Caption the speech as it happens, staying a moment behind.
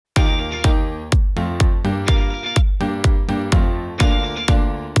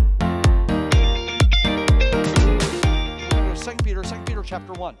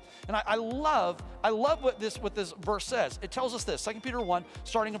chapter 1. And I love what this verse says. It tells us this, 2 Peter 1,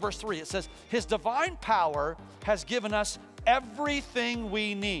 starting in verse 3. It says, his divine power has given us everything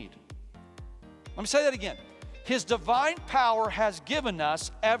we need. Let me say that again. His divine power has given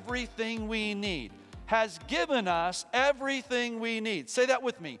us everything we need. Has given us everything we need. Say that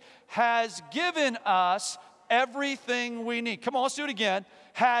with me. Has given us everything we need. Come on, let's do it again.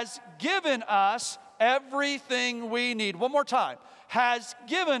 Has given us everything we need. One more time. Has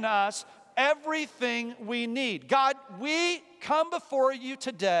given us everything we need. God, we come before you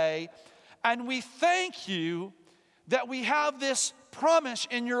today and we thank you that we have this promise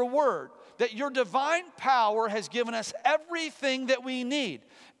in your word, that your divine power has given us everything that we need.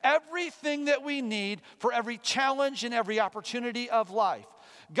 Everything that we need for every challenge and every opportunity of life.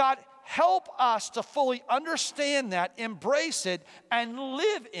 God, help us to fully understand that, embrace it, and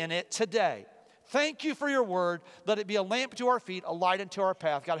live in it today. Thank you for your word. Let it be a lamp to our feet, a light unto our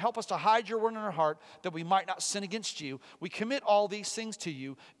path. God, help us to hide your word in our heart that we might not sin against you. We commit all these things to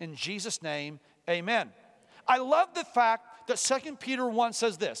you. In Jesus' name, amen. I love the fact that 2 Peter 1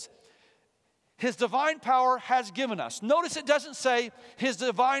 says this. His divine power has given us. Notice it doesn't say his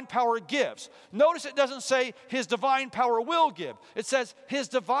divine power gives. Notice it doesn't say his divine power will give. It says his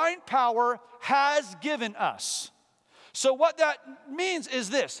divine power has given us. So what that means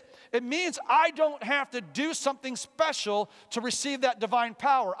is this. It means I don't have to do something special to receive that divine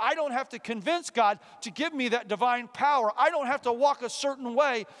power. I don't have to convince God to give me that divine power. I don't have to walk a certain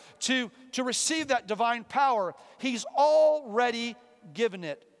way to receive that divine power. He's already given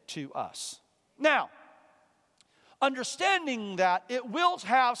it to us. Now, understanding that, it will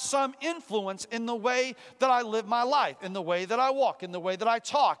have some influence in the way that I live my life, in the way that I walk, in the way that I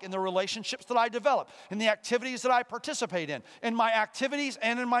talk, in the relationships that I develop, in the activities that I participate in my activities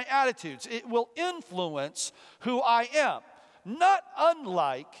and in my attitudes. It will influence who I am. Not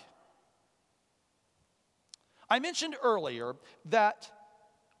unlike, I mentioned earlier that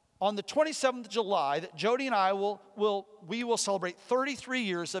on the 27th of July, that Jody and I we will celebrate 33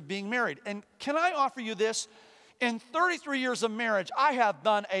 years of being married. And can I offer you this? In 33 years of marriage, I have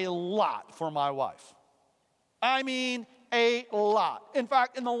done a lot for my wife. I mean, a lot. In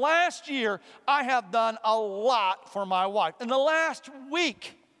fact, in the last year, I have done a lot for my wife. In the last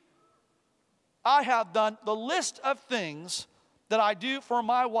week, I have done the list of things that I do for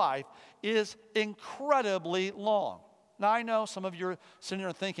my wife is incredibly long. Now, I know some of you are sitting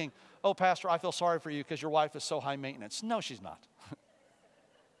there thinking, oh, Pastor, I feel sorry for you because your wife is so high maintenance. No, she's not.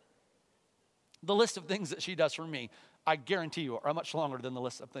 The list of things that she does for me, I guarantee you, are much longer than the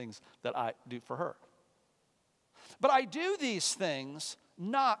list of things that I do for her. But I do these things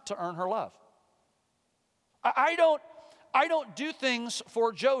not to earn her love. I don't do things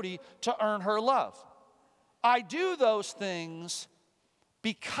for Jody to earn her love. I do those things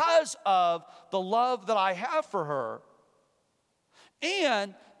because of the love that I have for her.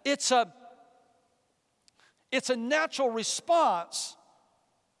 And it's a natural response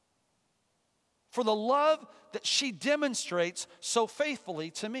for the love that she demonstrates so faithfully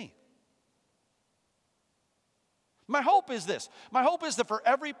to me. My hope is this. My hope is that for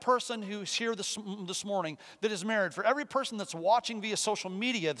every person who's here this morning that is married, for every person that's watching via social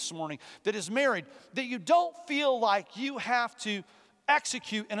media this morning that is married, that you don't feel like you have to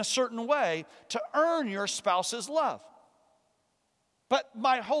execute in a certain way to earn your spouse's love. But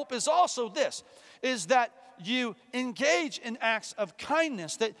my hope is also this, is that you engage in acts of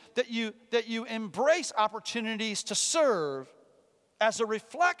kindness, that you embrace opportunities to serve as a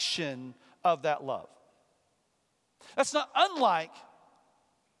reflection of that love. That's not unlike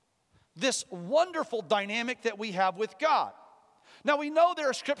this wonderful dynamic that we have with God. Now, we know there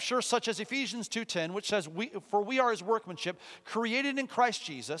are scriptures such as Ephesians 2:10, which says, for we are his workmanship, created in Christ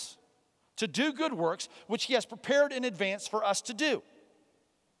Jesus, to do good works, which he has prepared in advance for us to do.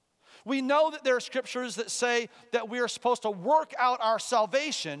 We know that there are scriptures that say that we are supposed to work out our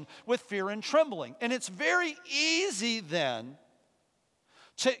salvation with fear and trembling. And it's very easy then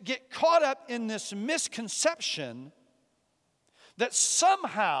to get caught up in this misconception that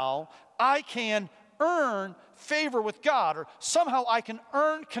somehow I can earn favor with God, or somehow I can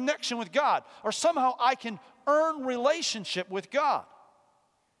earn connection with God, or somehow I can earn relationship with God.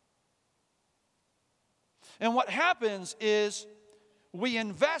 And what happens is we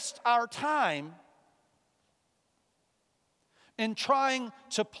invest our time in trying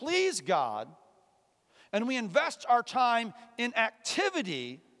to please God, and we invest our time in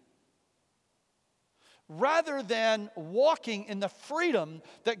activity rather than walking in the freedom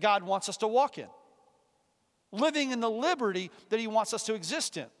that God wants us to walk in, living in the liberty that he wants us to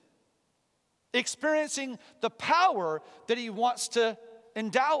exist in, experiencing the power that he wants to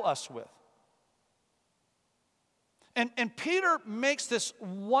endow us with. And Peter makes this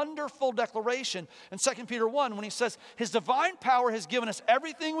wonderful declaration in 2 Peter 1 when he says, his divine power has given us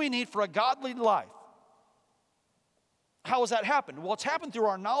everything we need for a godly life. How has that happened? Well, it's happened through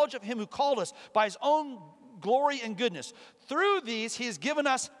our knowledge of him who called us by his own glory and goodness. Through these, he has given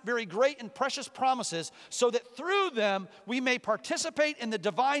us very great and precious promises, so that through them we may participate in the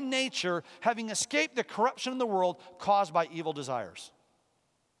divine nature, having escaped the corruption in the world caused by evil desires.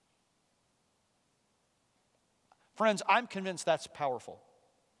 Friends, I'm convinced that's powerful.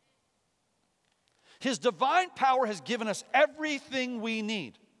 His divine power has given us everything we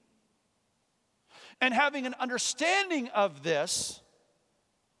need. And having an understanding of this,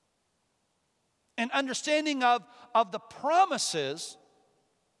 an understanding of the promises,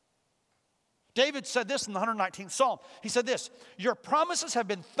 David said this in the 119th Psalm. He said this, your promises have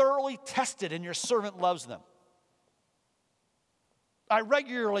been thoroughly tested and your servant loves them. I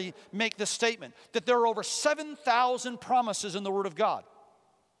regularly make this statement that there are over 7,000 promises in the Word of God.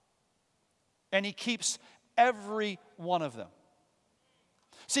 And he keeps every one of them.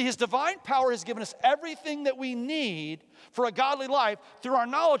 See, his divine power has given us everything that we need for a godly life through our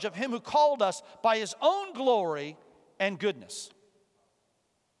knowledge of him who called us by his own glory and goodness.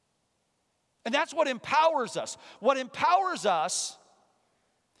 And that's what empowers us. What empowers us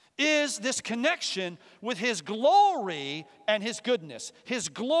is this connection with his glory and his goodness. His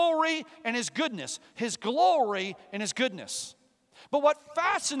glory and his goodness. His glory and his goodness. But what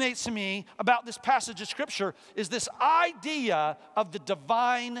fascinates me about this passage of Scripture is this idea of the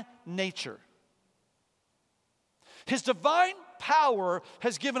divine nature. His divine power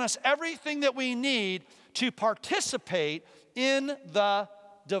has given us everything that we need to participate in the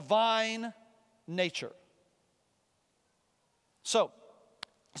divine nature. So,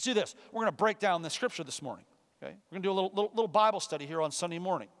 let's do this. We're going to break down this Scripture this morning. Okay? We're going to do a little Bible study here on Sunday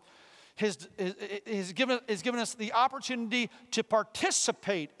morning. He's given us the opportunity to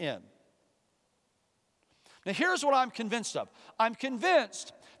participate in. Now, here's what I'm convinced of. I'm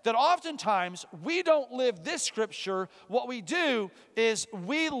convinced that oftentimes we don't live this Scripture. What we do is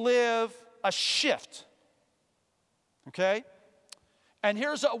we live a shift. Okay? And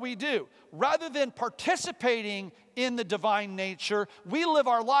here's what we do. Rather than participating in the divine nature, we live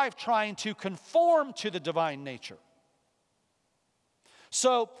our life trying to conform to the divine nature.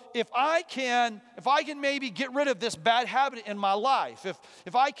 So if I can maybe get rid of this bad habit in my life,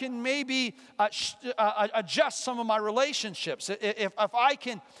 if I can maybe adjust some of my relationships, if I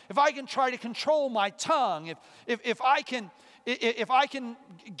can try to control my tongue, if I can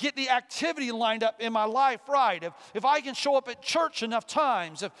get the activity lined up in my life right, if I can show up at church enough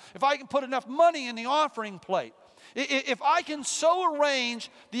times, if I can put enough money in the offering plate, if I can so arrange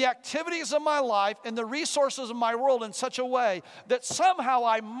the activities of my life and the resources of my world in such a way that somehow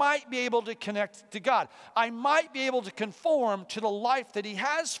I might be able to connect to God, I might be able to conform to the life that he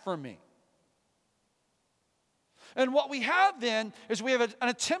has for me. And what we have then is we have an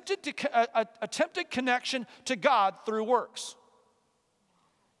attempted connection to God through works.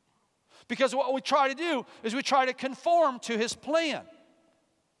 Because what we try to do is we try to conform to his plan.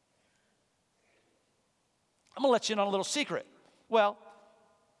 I'm going to let you in on a little secret. Well,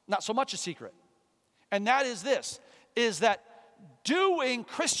 not so much a secret. And that is this, is that doing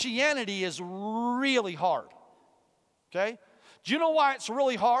Christianity is really hard. Okay? Do you know why it's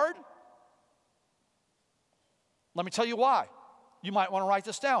really hard? Let me tell you why. You might want to write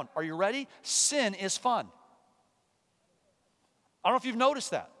this down. Are you ready? Sin is fun. I don't know if you've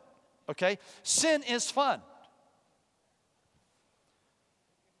noticed that. Okay? Sin is fun.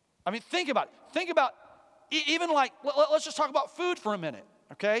 I mean, think about it. Even like, let's just talk about food for a minute,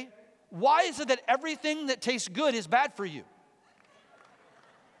 okay? Why is it that everything that tastes good is bad for you?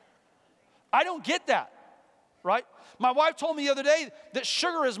 I don't get that, right? My wife told me the other day that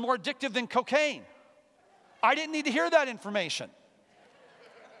sugar is more addictive than cocaine. I didn't need to hear that information.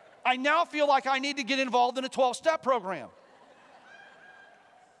 I now feel like I need to get involved in a 12-step program.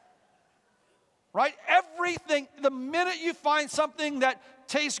 Right? Everything, the minute you find something that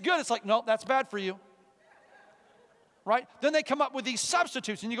tastes good, it's like, no, that's bad for you. Right? Then they come up with these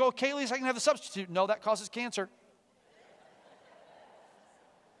substitutes, and you go, okay, at least I can have the substitute. No, that causes cancer.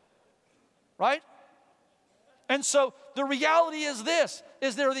 Right? And so the reality is this,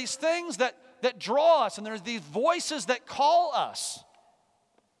 is there are these things that draw us, and there's these voices that call us.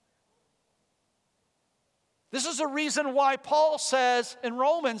 This is the reason why Paul says in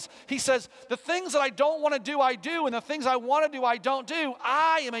Romans, he says, the things that I don't want to do, I do, and the things I want to do, I don't do.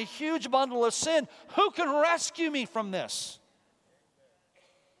 I am a huge bundle of sin. Who can rescue me from this?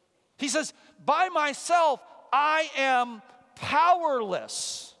 He says, by myself, I am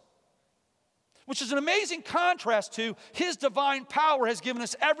powerless, which is an amazing contrast to his divine power has given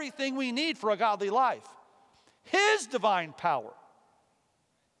us everything we need for a godly life. His divine power.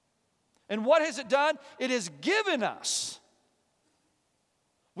 And what has it done? It has given us.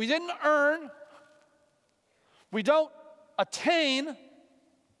 We didn't earn. We don't attain.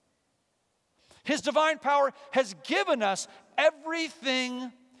 His divine power has given us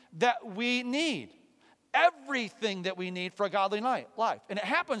everything that we need. Everything that we need for a godly life. And it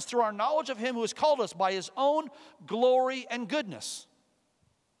happens through our knowledge of him who has called us by his own glory and goodness.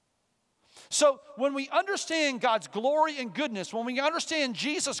 So when we understand God's glory and goodness, when we understand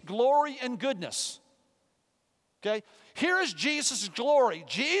Jesus' glory and goodness, okay, here is Jesus' glory.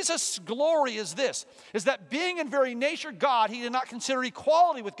 Jesus' glory is this, is that being in very nature God, he did not consider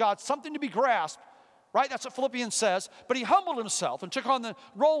equality with God something to be grasped, right? That's what Philippians says. But he humbled himself and took on the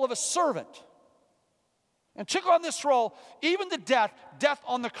role of a servant. And took on this role, even to death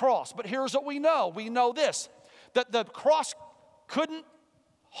on the cross. But here's what we know. We know this, that the cross couldn't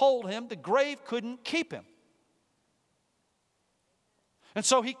hold him. The grave couldn't keep him. And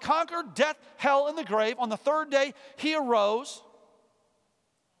so he conquered death, hell, and the grave. On the third day, he arose.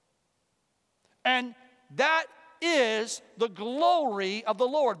 And that is the glory of the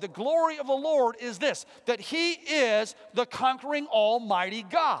Lord. The glory of the Lord is this, that he is the conquering almighty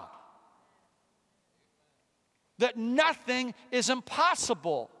God. That nothing is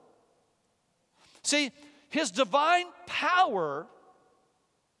impossible. See, his divine power,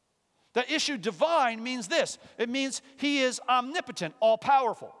 the issue divine means this. It means he is omnipotent,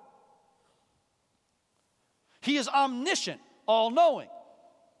 all-powerful. He is omniscient, all-knowing.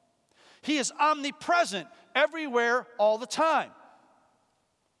 He is omnipresent, everywhere, all the time.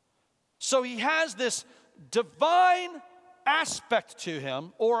 So he has this divine aspect to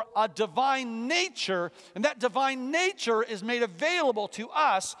him, or a divine nature, and that divine nature is made available to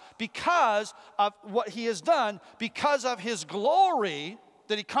us because of what he has done, because of his glory,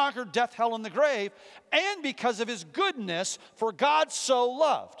 that he conquered death, hell, and the grave, and because of his goodness, for God so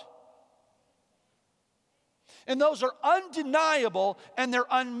loved. And those are undeniable and they're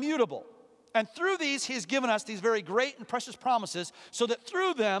unmutable. And through these, he's given us these very great and precious promises so that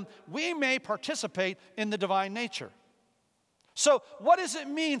through them, we may participate in the divine nature. So what does it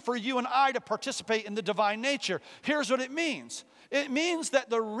mean for you and I to participate in the divine nature? Here's what it means. It means that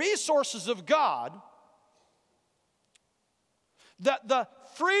the resources of God, that the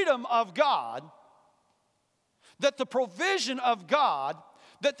freedom of God, that the provision of God,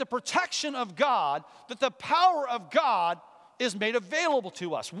 that the protection of God, that the power of God is made available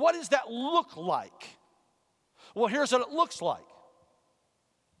to us. What does that look like? Well, here's what it looks like.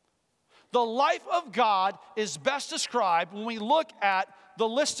 The life of God is best described when we look at the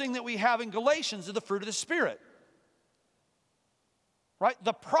listing that we have in Galatians of the fruit of the Spirit. Right?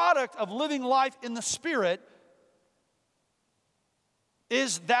 The product of living life in the Spirit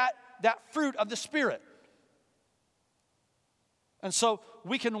is that fruit of the Spirit. And so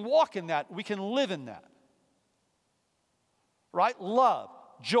we can walk in that, we can live in that. Right? Love,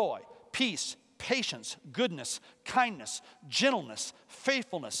 joy, peace, patience, goodness, kindness, gentleness,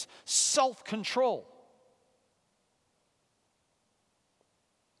 faithfulness, self-control.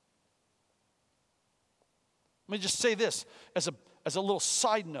 Let me just say this as a little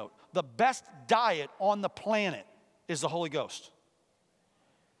side note. The best diet on the planet is the Holy Ghost.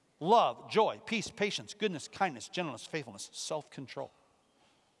 Love, joy, peace, patience, goodness, kindness, gentleness, faithfulness, self-control.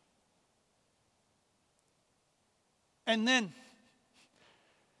 And then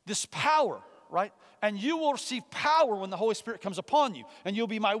this power, right? And you will receive power when the Holy Spirit comes upon you. And you'll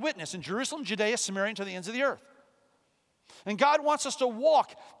be my witness in Jerusalem, Judea, Samaria, and to the ends of the earth. And God wants us to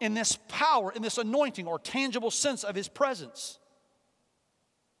walk in this power, in this anointing or tangible sense of his presence.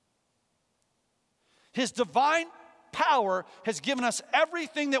 His divine power has given us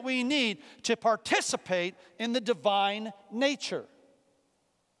everything that we need to participate in the divine nature.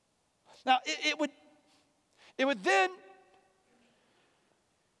 Now, it would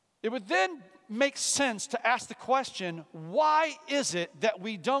then make sense to ask the question, why is it that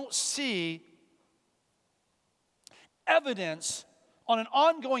we don't see evidence on an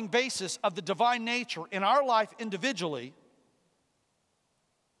ongoing basis of the divine nature in our life individually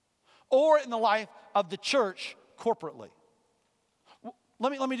or in the life of the church corporately?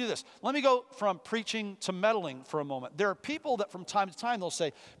 Let me do this. Let me go from preaching to meddling for a moment. There are people that from time to time they'll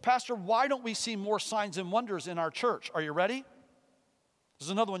say, Pastor, why don't we see more signs and wonders in our church? Are you ready? This is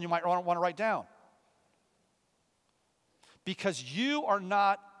another one you might want to write down. Because you are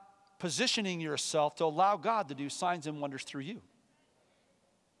not positioning yourself to allow God to do signs and wonders through you.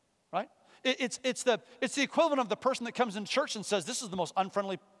 Right? It's the equivalent of the person that comes into church and says, this is the most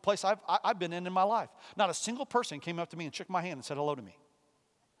unfriendly place I've been in my life. Not a single person came up to me and shook my hand and said hello to me.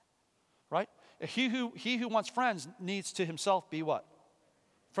 Right? He who wants friends needs to himself be what?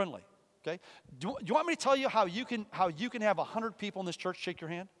 Friendly. Okay? Do you want me to tell you how you can have 100 people in this church shake your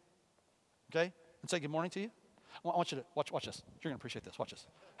hand? Okay? And say good morning to you? I want you to watch this. You're going to appreciate this. Watch this.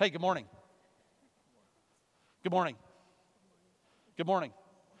 Hey, good morning. Good morning. Good morning.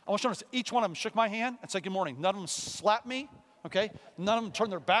 I want you to notice each one of them shook my hand and said good morning. None of them slapped me. Okay? None of them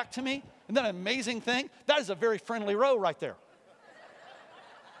turned their back to me. Isn't that an amazing thing? That is a very friendly row right there.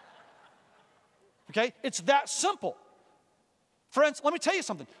 Okay? It's that simple. Friends, let me tell you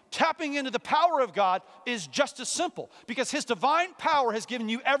something. Tapping into the power of God is just as simple because His divine power has given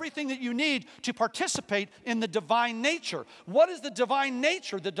you everything that you need to participate in the divine nature. What is the divine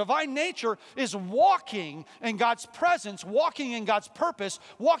nature? The divine nature is walking in God's presence, walking in God's purpose,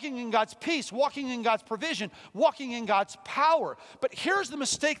 walking in God's peace, walking in God's provision, walking in God's power. But here's the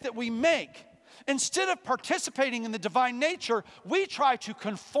mistake that we make. Instead of participating in the divine nature, we try to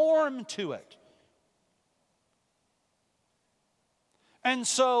conform to it. And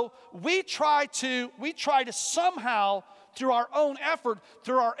so we try to somehow, through our own effort,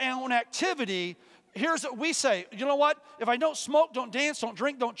 through our own activity, here's what we say, you know what? If I don't smoke, don't dance, don't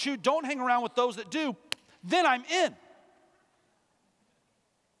drink, don't chew, don't hang around with those that do, then I'm in.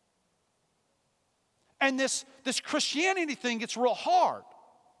 And this Christianity thing gets real hard.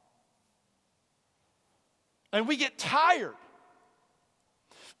 And we get tired.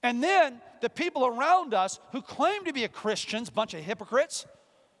 And then the people around us who claim to be Christians, bunch of hypocrites,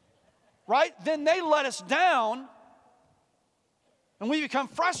 right? Then they let us down and we become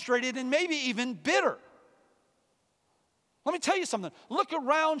frustrated and maybe even bitter. Let me tell you something. Look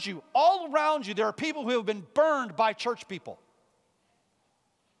around you. All around you, there are people who have been burned by church people.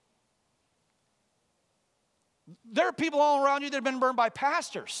 There are people all around you that have been burned by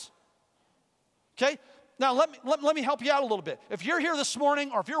pastors. Okay? Now, let me help you out a little bit. If you're here this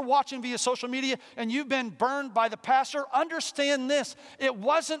morning or if you're watching via social media and you've been burned by the pastor, understand this. It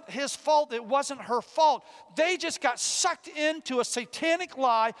wasn't his fault. It wasn't her fault. They just got sucked into a satanic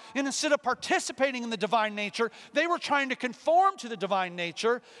lie, and instead of participating in the divine nature, they were trying to conform to the divine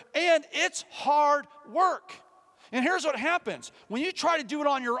nature, and it's hard work. And here's what happens. When you try to do it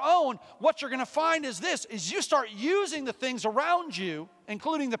on your own, what you're going to find is this, is you start using the things around you,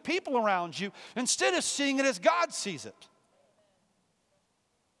 including the people around you, instead of seeing it as God sees it.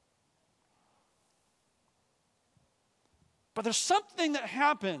 But there's something that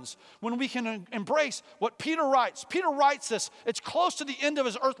happens when we can embrace what Peter writes. Peter writes this. It's close to the end of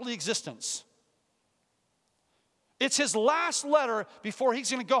his earthly existence. It's his last letter before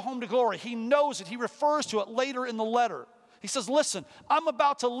he's going to go home to glory. He knows it. He refers to it later in the letter. He says, listen, I'm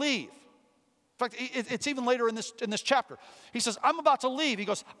about to leave. In fact, it's even later in this chapter. He says, I'm about to leave. He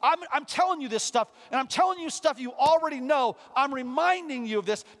goes, I'm telling you this stuff, and I'm telling you stuff you already know. I'm reminding you of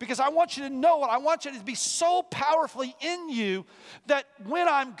this because I want you to know it. I want you to be so powerfully in you that when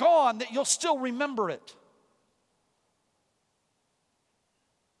I'm gone, that you'll still remember it.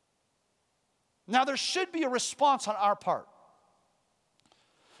 Now, there should be a response on our part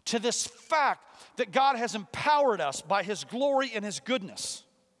to this fact that God has empowered us by His glory and His goodness.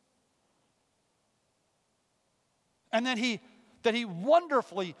 And that He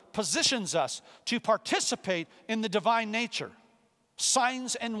wonderfully positions us to participate in the divine nature.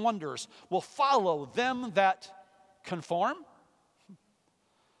 Signs and wonders will follow them that conform.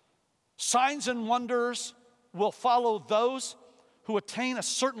 Signs and wonders will follow those who attain a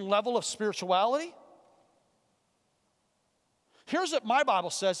certain level of spirituality. Here's what my Bible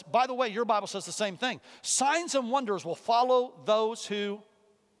says. By the way, your Bible says the same thing. Signs and wonders will follow those who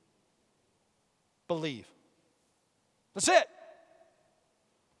believe. That's it.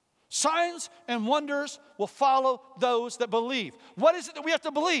 Signs and wonders will follow those that believe. What is it that we have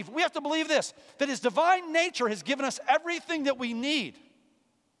to believe? We have to believe this, that His divine nature has given us everything that we need.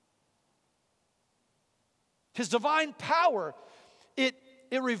 His divine power,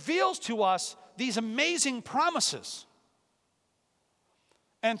 it reveals to us these amazing promises.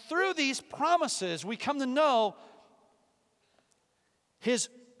 And through these promises, we come to know His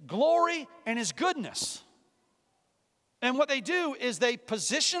glory and His goodness. And what they do is they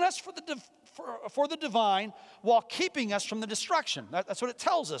position us for the divine while keeping us from the destruction. That's what it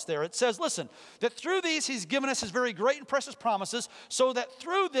tells us there. It says, listen, that through these He's given us His very great and precious promises, so that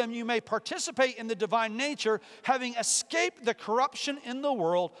through them you may participate in the divine nature, having escaped the corruption in the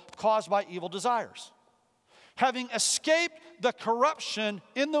world caused by evil desires. Having escaped the corruption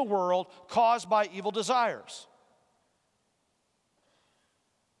in the world caused by evil desires.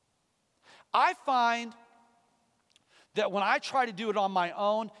 I find that when I try to do it on my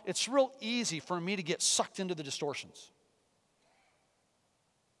own, it's real easy for me to get sucked into the distortions.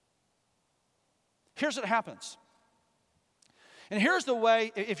 Here's what happens. And here's the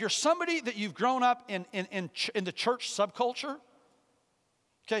way, if you're somebody that you've grown up in the church subculture,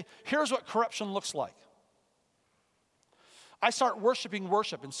 okay, here's what corruption looks like. I start worshiping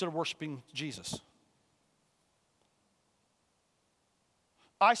worship instead of worshiping Jesus.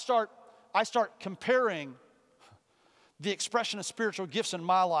 I start comparing the expression of spiritual gifts in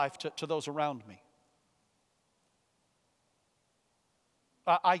my life to those around me.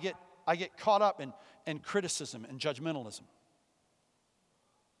 I get caught up in criticism and judgmentalism.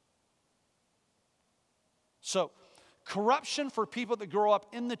 So, corruption for people that grow up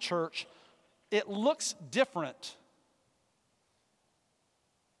in the church, it looks different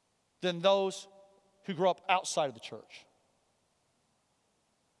than those who grow up outside of the church.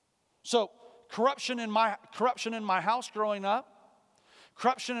 So, corruption in my house growing up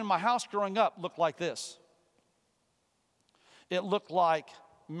looked like this. It looked like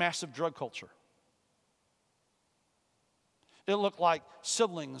massive drug culture. It looked like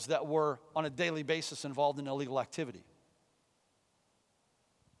siblings that were on a daily basis involved in illegal activity.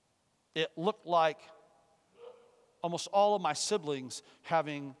 It looked like almost all of my siblings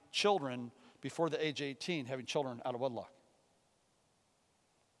having children before the age of 18, having children out of wedlock.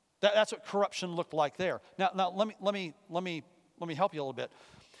 That's what corruption looked like there. Now let me help you a little bit.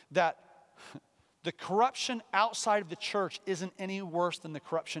 That the corruption outside of the church isn't any worse than the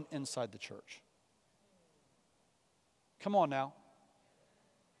corruption inside the church. Come on now.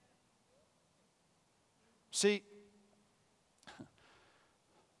 See,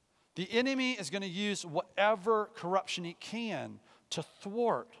 the enemy is going to use whatever corruption he can to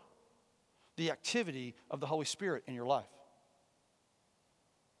thwart the activity of the Holy Spirit in your life.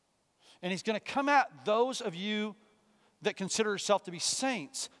 And he's going to come at those of you that consider yourself to be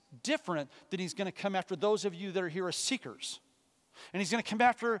saints different than he's going to come after those of you that are here as seekers. And he's going to come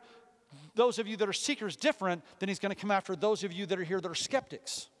after those of you that are seekers different than he's going to come after those of you that are here that are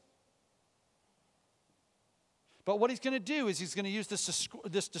skeptics. But what he's going to do is he's going to use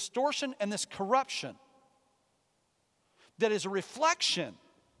this distortion and this corruption that is a reflection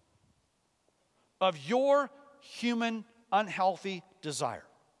of your human unhealthy desire.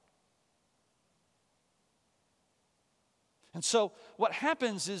 And so what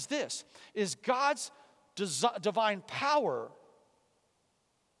happens is this, is God's divine power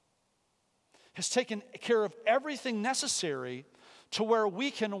has taken care of everything necessary to where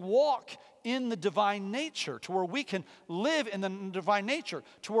we can walk in the divine nature, to where we can live in the divine nature,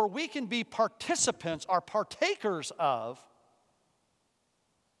 to where we can be participants or partakers of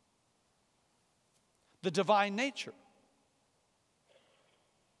the divine nature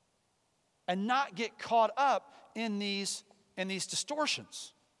and not get caught up in these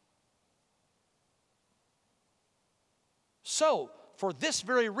distortions. So, for this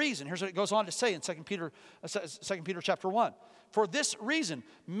very reason, here's what it goes on to say in 2 Peter chapter 1. For this reason,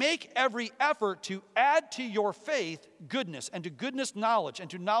 make every effort to add to your faith goodness, and to goodness knowledge, and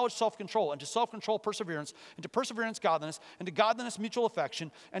to knowledge self-control, and to self-control perseverance, and to perseverance godliness, and to godliness mutual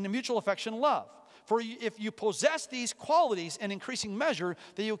affection, and to mutual affection love. For if you possess these qualities in increasing measure,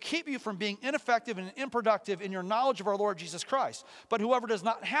 they will keep you from being ineffective and unproductive in your knowledge of our Lord Jesus Christ. But whoever does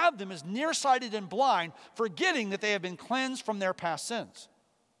not have them is nearsighted and blind, forgetting that they have been cleansed from their past sins.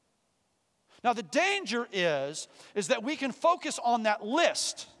 Now the danger is that we can focus on that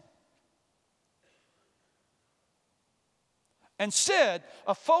list instead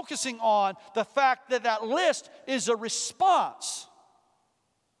of focusing on the fact that that list is a response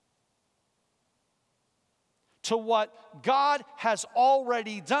to what God has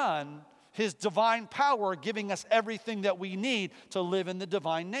already done, His divine power giving us everything that we need to live in the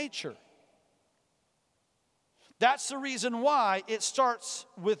divine nature. That's the reason why it starts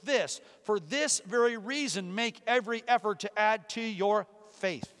with this. For this very reason, make every effort to add to your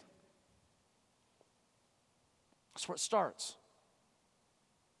faith. That's where it starts.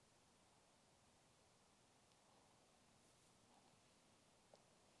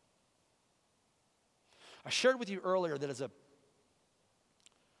 I shared with you earlier that as a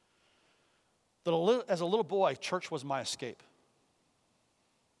little boy, church was my escape.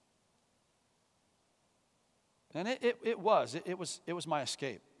 And it was my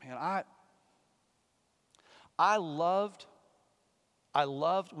escape. Man, I loved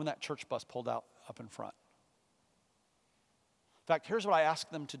when that church bus pulled out up in front. In fact, here's what I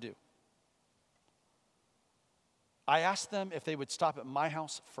asked them to do. I asked them if they would stop at my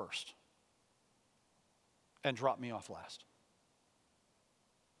house first and drop me off last.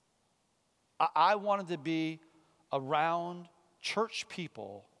 I wanted to be around church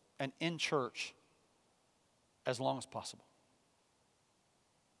people and in church as long as possible.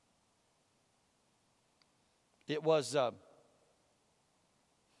 It was,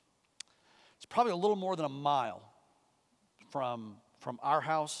 it's probably a little more than a mile from our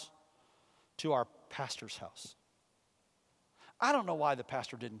house to our pastor's house. I don't know why the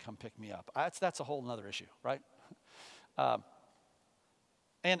pastor didn't come pick me up. That's a whole other issue, right? And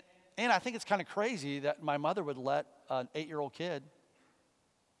I think it's kind of crazy that my mother would let an 8-year-old kid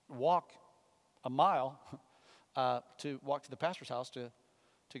walk a mile to walk to the pastor's house to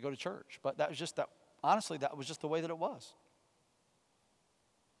go to church. But that was just that. Honestly, that was just the way that it was.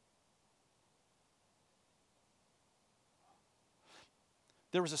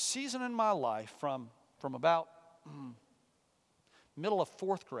 There was a season in my life from about middle of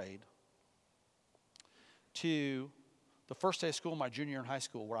 4th grade to the first day of school, my junior year in high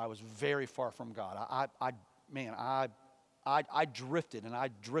school, where I was very far from God. I drifted, and I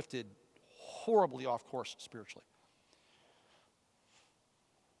drifted horribly off course spiritually.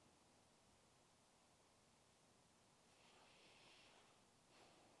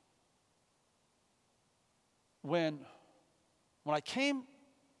 When I came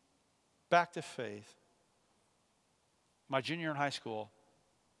back to faith, my junior year in high school,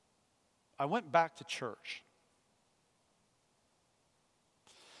 I went back to church.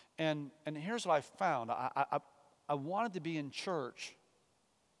 And here's what I found. I wanted to be in church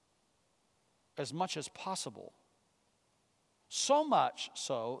as much as possible. So much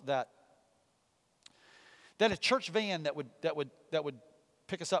so that a church van that would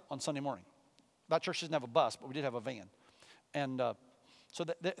pick us up on Sunday morning. That church doesn't have a bus, but we did have a van. And so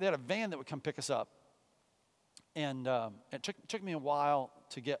they had a van that would come pick us up. And it took me a while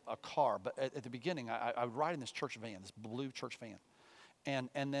to get a car. But at the beginning, I would ride in this church van, this blue church van.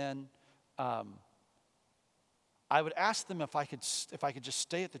 And then I would ask them if I could just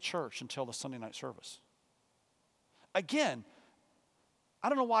stay at the church until the Sunday night service. Again, I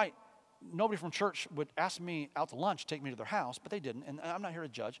don't know why nobody from church would ask me out to lunch, take me to their house, but they didn't. And I'm not here to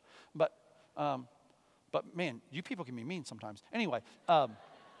judge. But man, you people can be mean sometimes. Anyway,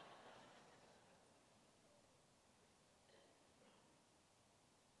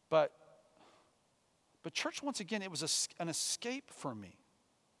 but church, once again, it was an escape for me.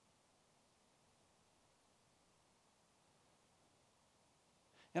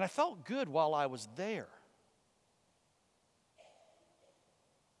 And I felt good while I was there.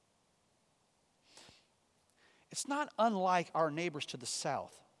 It's not unlike our neighbors to the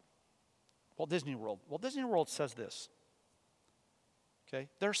south, Walt Disney World. Walt Disney World says this, okay?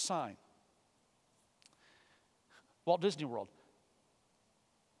 Their sign. Walt Disney World,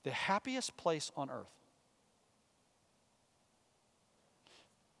 the happiest place on earth.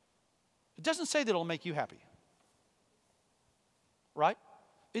 It doesn't say that it'll make you happy, right?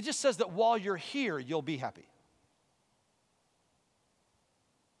 It just says that while you're here, you'll be happy.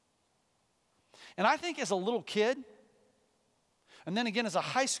 And I think as a little kid, and then again as a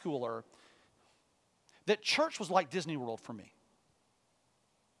high schooler, that church was like Disney World for me.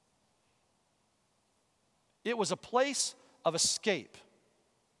 It was a place of escape.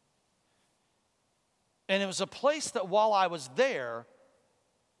 And it was a place that while I was there,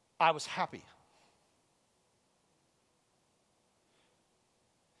 I was happy.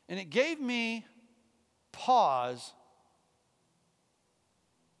 And it gave me pause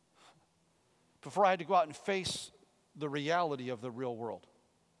before I had to go out and face the reality of the real world.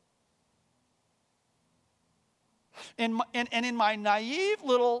 And in my naive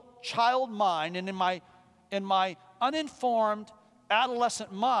little child mind and in my uninformed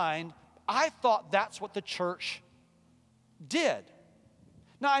adolescent mind, I thought that's what the church did.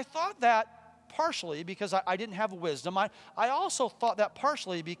 Now, I thought that partially because I didn't have wisdom. I also thought that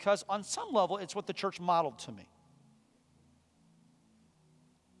partially because on some level it's what the church modeled to me.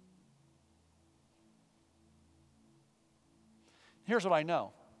 Here's what I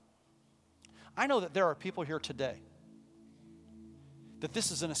know. I know that there are people here today that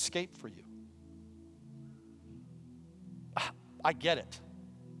this is an escape for you. I get it.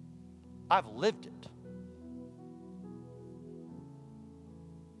 I've lived it.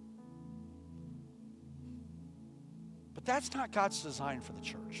 But that's not God's design for the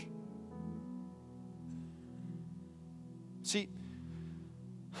church. See,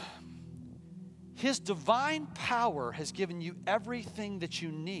 His divine power has given you everything that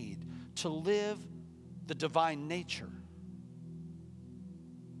you need to live the divine nature.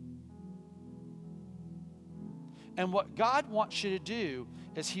 And what God wants you to do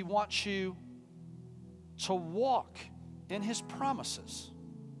is He wants you to walk in His promises.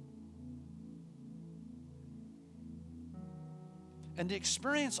 and to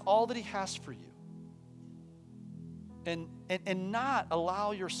experience all that he has for you. And not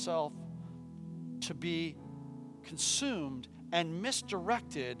allow yourself to be consumed and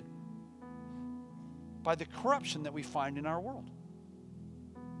misdirected by the corruption that we find in our world.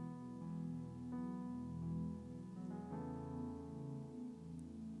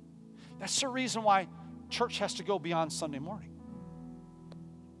 That's the reason why church has to go beyond Sunday morning.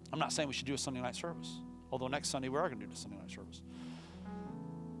 I'm not saying we should do a Sunday night service, although next Sunday we are going to do a Sunday night service.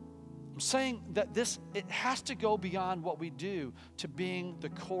 I'm saying that it has to go beyond what we do to being the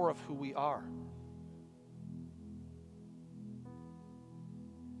core of who we are.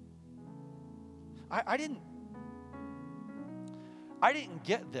 I didn't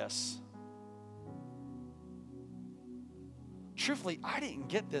get this. Truthfully, I didn't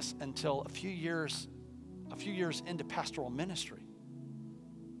get this until a few years into pastoral ministry.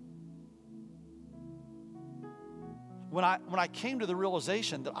 When I came to the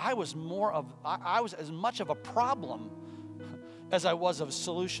realization that I was as much of a problem as I was of a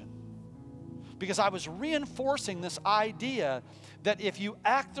solution. Because I was reinforcing this idea that if you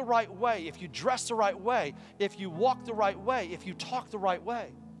act the right way, if you dress the right way, if you walk the right way, if you talk the right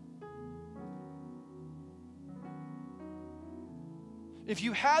way, if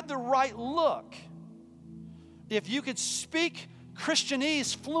you had the right look, if you could speak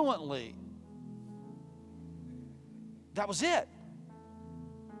Christianese fluently, that was it.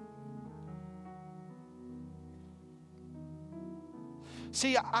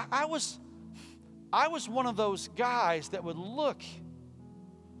 See, I was one of those guys that would look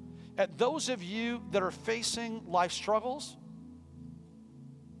at those of you that are facing life struggles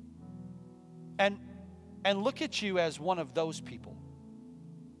and look at you as one of those people.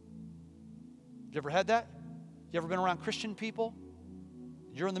 You ever had that? You ever been around Christian people?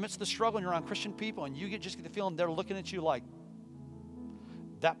 You're in the midst of the struggle and you're around Christian people and you just get the feeling they're looking at you like,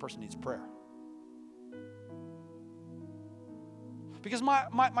 that person needs prayer. Because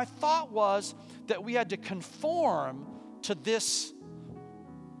my thought was that we had to conform to this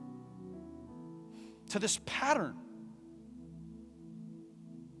pattern.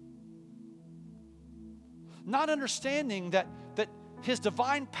 Not understanding that his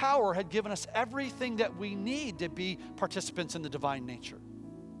divine power had given us everything that we need to be participants in the divine nature.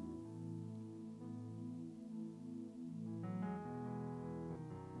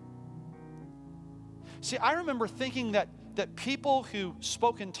 See, I remember thinking that people who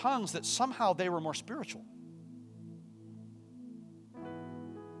spoke in tongues, that somehow they were more spiritual.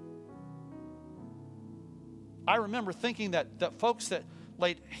 I remember thinking that folks that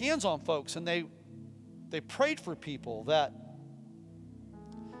laid hands on folks and they prayed for people, that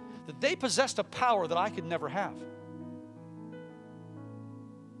they possessed a power that I could never have.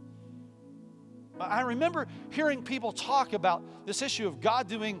 I remember hearing people talk about this issue of God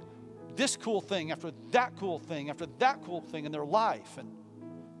doing this cool thing after that cool thing after that cool thing in their life, and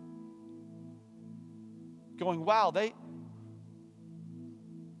going, wow,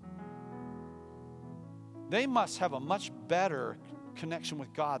 they must have a much better connection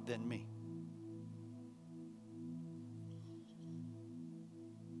with God than me.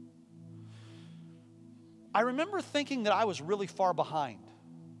 I remember thinking that I was really far behind.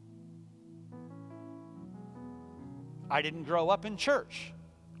 I didn't grow up in church.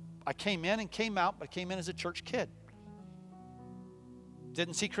 I came in and came out, but I came in as a church kid.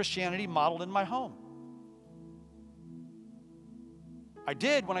 Didn't see Christianity modeled in my home. I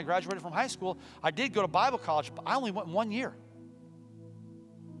did, when I graduated from high school, I did go to Bible college, but I only went 1 year.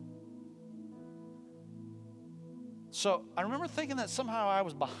 So I remember thinking that somehow I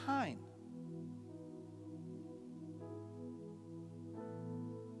was behind.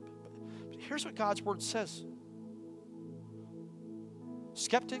 But here's what God's word says.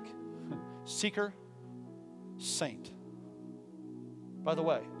 Skeptic, seeker, saint. By the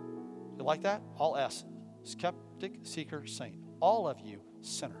way, you like that? All S. Skeptic, seeker, saint. All of you,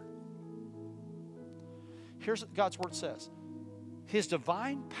 sinner. Here's what God's word says. His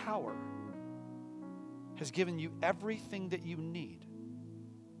divine power has given you everything that you need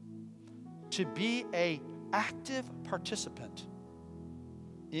to be an active participant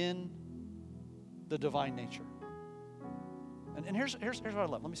in the divine nature. And here's what I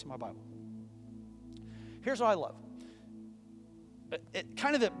love. Let me see my Bible. Here's what I love.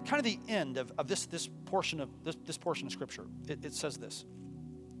 Kind of the end of this portion of Scripture. It says this.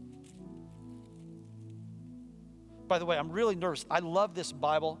 By the way, I'm really nervous. I love this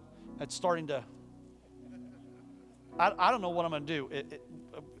Bible. It's starting to. I don't know what I'm going to do.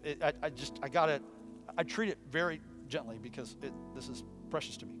 I treat it very gently because this is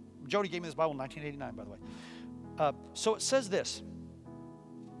precious to me. Jody gave me this Bible in 1989, by the way. So it says this.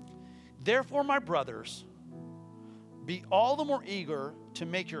 Therefore, my brothers, be all the more eager to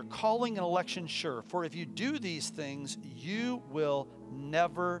make your calling and election sure. For if you do these things, you will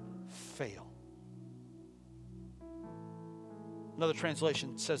never fail. Another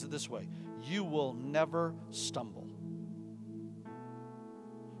translation says it this way: you will never stumble.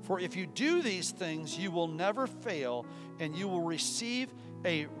 For if you do these things, you will never fail, and you will receive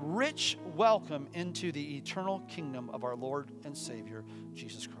a rich welcome into the eternal kingdom of our Lord and Savior,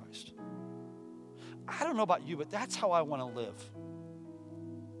 Jesus Christ. I don't know about you, but that's how I want to live.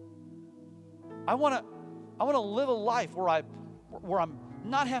 I want to live a life where I'm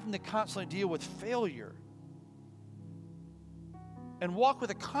not having to constantly deal with failure, and walk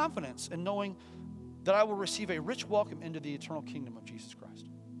with a confidence in knowing that I will receive a rich welcome into the eternal kingdom of Jesus Christ.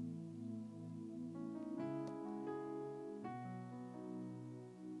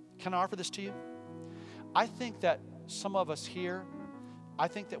 Can I offer this to you? I think that some of us here, I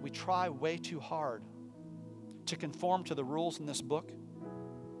think that we try way too hard to conform to the rules in this book.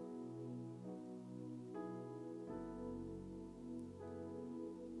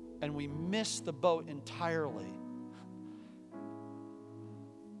 And we miss the boat entirely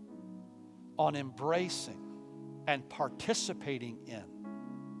on embracing and participating in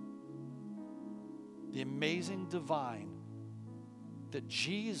the amazing divine that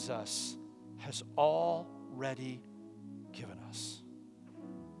Jesus has already given us.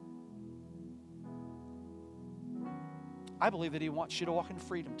 I believe that He wants you to walk in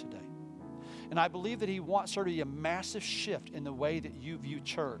freedom today. And I believe that He wants there to be a massive shift in the way that you view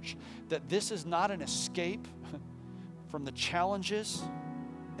church. That this is not an escape from the challenges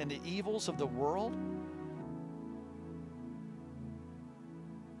and the evils of the world,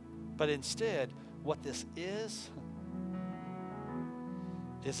 but instead, what this is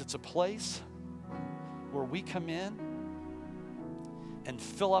it's a place where we come in and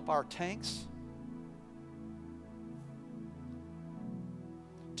fill up our tanks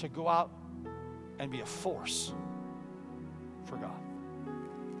to go out and be a force for God.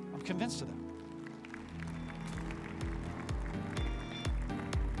 I'm convinced of that.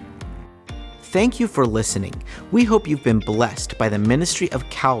 Thank you for listening. We hope you've been blessed by the ministry of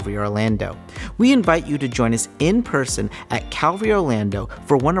Calvary Orlando. We invite you to join us in person at Calvary Orlando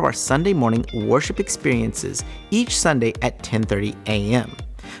for one of our Sunday morning worship experiences each Sunday at 10:30 a.m.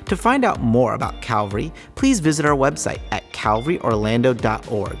 To find out more about Calvary, please visit our website at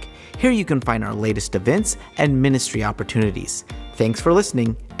calvaryorlando.org. Here you can find our latest events and ministry opportunities. Thanks for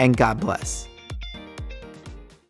listening, and God bless.